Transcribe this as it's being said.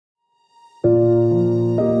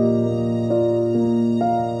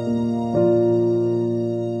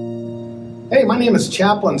my name is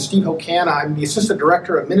Chaplain Steve Hokana. I'm the Assistant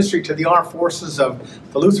Director of Ministry to the Armed Forces of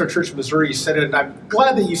the Lutheran Church of Missouri Synod, and I'm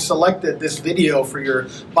glad that you selected this video for your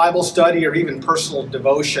Bible study or even personal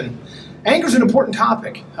devotion. Anger is an important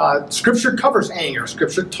topic. Scripture covers anger.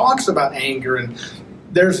 Scripture talks about anger, and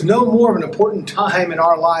there's no more of an important time in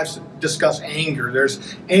our lives to discuss anger.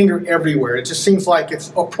 There's anger everywhere. It just seems like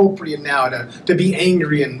it's appropriate now to be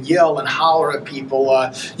angry and yell and holler at people.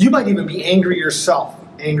 You might even be angry yourself.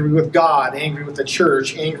 Angry with God, angry with the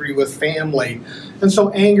church, angry with family. And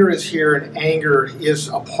so anger is here, and anger is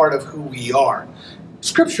a part of who we are.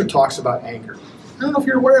 Scripture talks about anger. I don't know if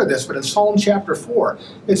you're aware of this, but in Psalm chapter 4,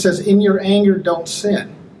 it says, "In your anger don't sin."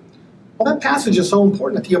 Well, that passage is so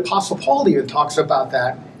important that the Apostle Paul even talks about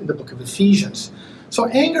that in the book of Ephesians. So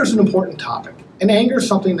anger is an important topic, and anger is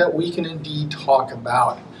something that we can indeed talk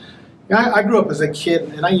about. I grew up as a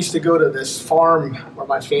kid, and I used to go to this farm where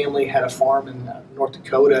my family had a farm in North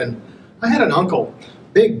Dakota, and I had an uncle,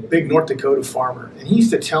 big North Dakota farmer, and he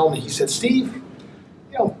used to tell me, he said, "Steve,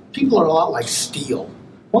 people are a lot like steel.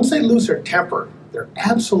 Once they lose their temper, they're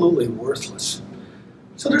absolutely worthless."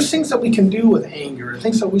 So there's things that we can do with anger, and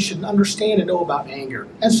things that we should understand and know about anger.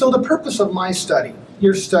 And so the purpose of my study,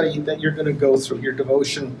 your study that you're going to go through, your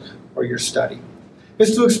devotion or your study,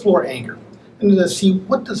 is to explore anger and to see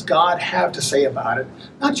what does God have to say about it,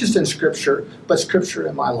 not just in Scripture, but Scripture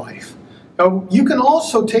in my life. Now, you can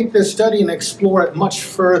also take this study and explore it much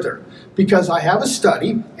further, because I have a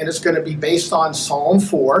study, and it's going to be based on Psalm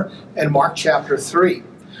 4 and Mark chapter 3.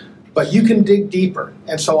 But you can dig deeper.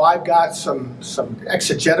 And so I've got some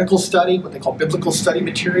exegetical study, what they call biblical study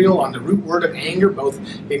material on the root word of anger, both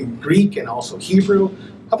in Greek and also Hebrew.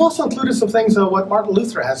 I've also included some things on what Martin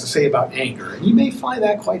Luther has to say about anger, and you may find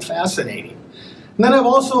that quite fascinating. And then I've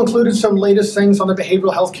also included some latest things on the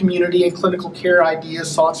behavioral health community and clinical care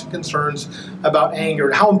ideas, thoughts, and concerns about anger,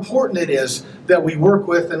 and how important it is that we work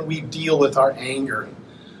with and we deal with our anger.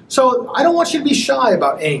 So I don't want you to be shy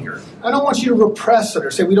about anger. I don't want you to repress it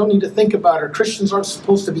or say we don't need to think about it, or Christians aren't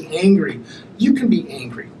supposed to be angry. You can be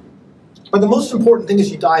angry. But the most important thing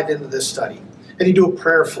is you dive into this study, and you do it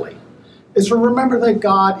prayerfully, is to remember that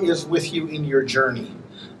God is with you in your journey.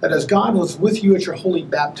 That as God was with you at your holy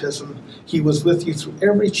baptism, He was with you through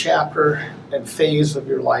every chapter and phase of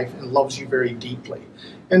your life and loves you very deeply.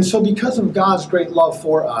 And so because of God's great love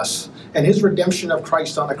for us and His redemption of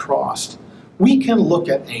Christ on the cross, we can look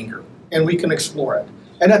at anger and we can explore it.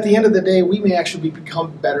 And at the end of the day, we may actually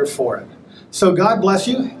become better for it. So God bless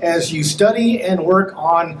you as you study and work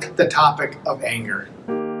on the topic of anger.